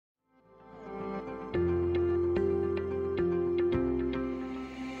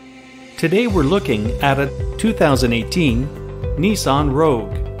Today we're looking at a 2018 Nissan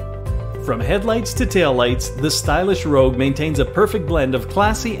Rogue. From headlights to taillights, the stylish Rogue maintains a perfect blend of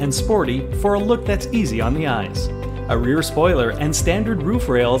classy and sporty for a look that's easy on the eyes. A rear spoiler and standard roof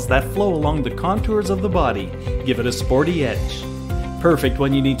rails that flow along the contours of the body give it a sporty edge. Perfect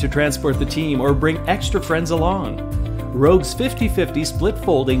when you need to transport the team or bring extra friends along. Rogue's 50/50 split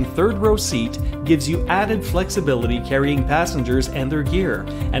folding third row seat gives you added flexibility carrying passengers and their gear,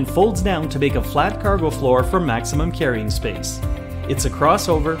 and folds down to make a flat cargo floor for maximum carrying space. It's a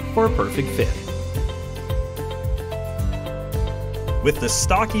crossover for a perfect fit. With the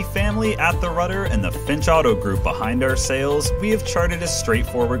Stockie family at the rudder and the Finch Auto Group behind our sails, we have charted a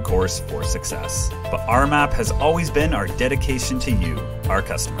straightforward course for success. But our map has always been our dedication to you, our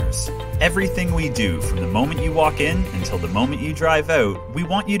customers. Everything we do, from the moment you walk in until the moment you drive out, we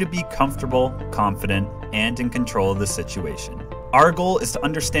want you to be comfortable, confident, and in control of the situation. Our goal is to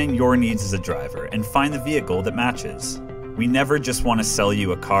understand your needs as a driver and find the vehicle that matches. We never just want to sell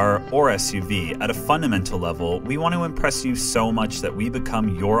you a car or SUV. At a fundamental level, we want to impress you so much that we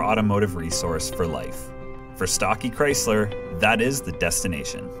become your automotive resource for life. For Stockie Chrysler, that is the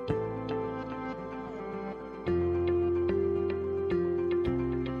destination.